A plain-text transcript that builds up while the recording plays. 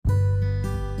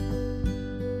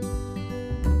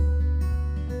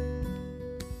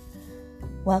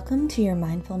Welcome to your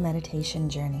mindful meditation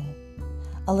journey,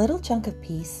 a little chunk of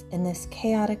peace in this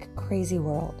chaotic, crazy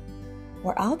world,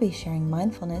 where I'll be sharing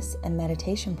mindfulness and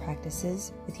meditation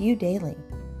practices with you daily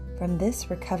from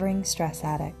this recovering stress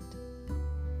addict.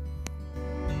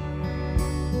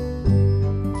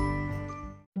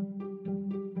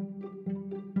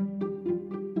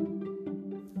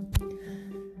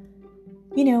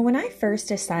 When I first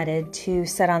decided to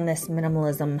set on this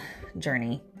minimalism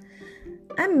journey,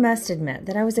 I must admit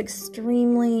that I was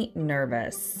extremely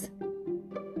nervous.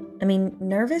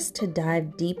 Nervous to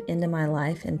dive deep into my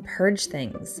life and purge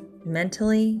things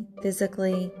mentally,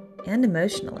 physically, and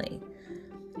emotionally.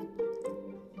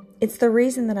 It's the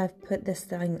reason that I've put this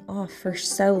thing off for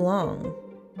so long.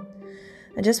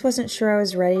 I just wasn't sure I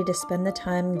was ready to spend the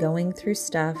time going through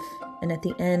stuff and at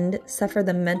the end suffer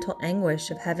the mental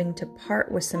anguish of having to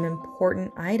part with some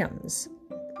important items.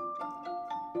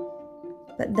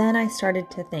 But then I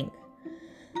started to think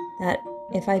that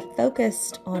if I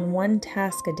focused on one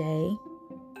task a day,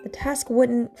 the task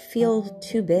wouldn't feel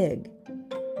too big.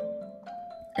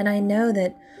 And I know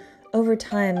that over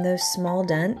time, those small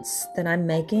dents that I'm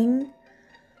making,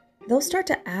 they'll start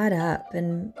to add up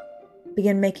and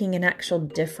begin making an actual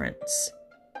difference.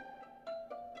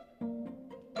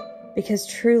 Because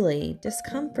truly,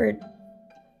 discomfort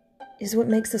is what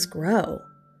makes us grow.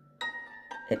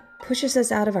 It pushes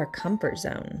us out of our comfort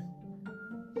zone.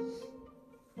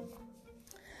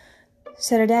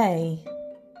 So today,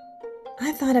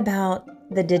 I thought about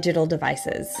the digital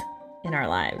devices in our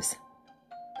lives.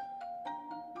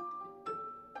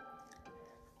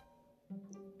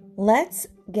 Let's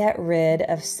get rid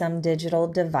of some digital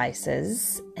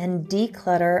devices and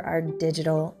declutter our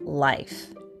digital life.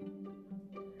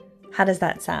 How does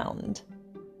that sound?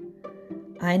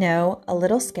 I know, a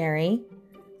little scary,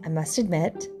 I must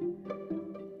admit,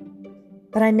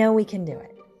 but I know we can do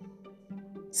it.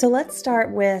 So let's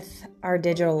start with our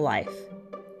digital life.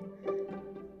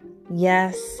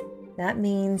 Yes, that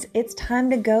means it's time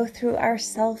to go through our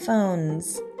cell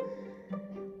phones.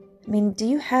 Do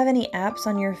you have any apps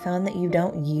on your phone that you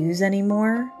don't use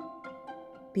anymore?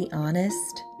 Be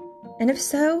honest. And if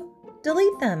so,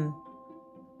 delete them.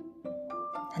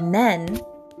 And then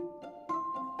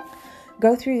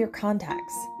go through your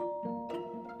contacts.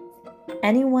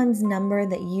 Anyone's number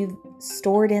that you've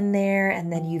stored in there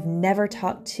and that you've never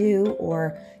talked to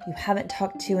or you haven't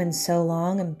talked to in so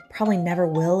long and probably never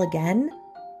will again,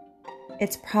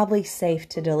 it's probably safe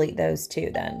to delete those too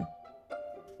then.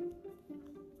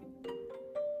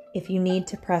 If you need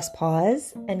to press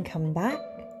pause and come back,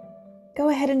 go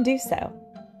ahead and do so.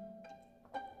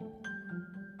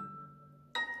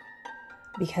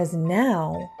 Because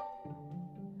now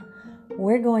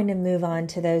we're going to move on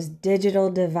to those digital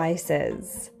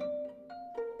devices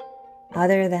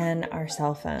other than our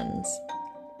cell phones.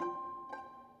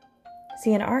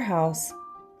 See, in our house,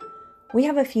 we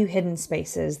have a few hidden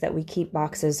spaces that we keep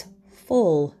boxes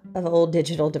full of old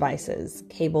digital devices,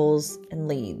 cables, and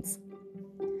leads.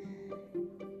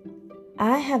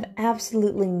 I have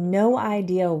absolutely no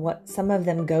idea what some of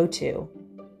them go to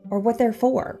or what they're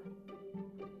for.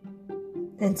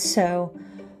 And so,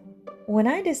 when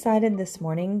I decided this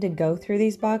morning to go through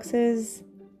these boxes,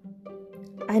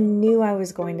 I knew I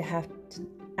was going to have to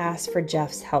ask for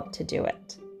Jeff's help to do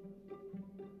it.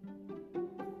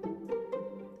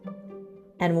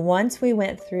 And once we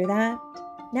went through that,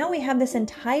 now we have this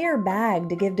entire bag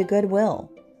to give to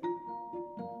Goodwill.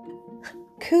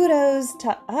 Kudos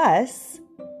to us.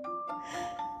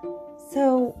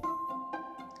 So,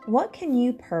 what can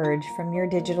you purge from your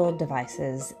digital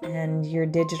devices and your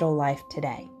digital life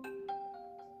today?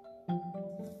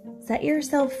 Set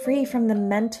yourself free from the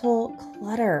mental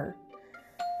clutter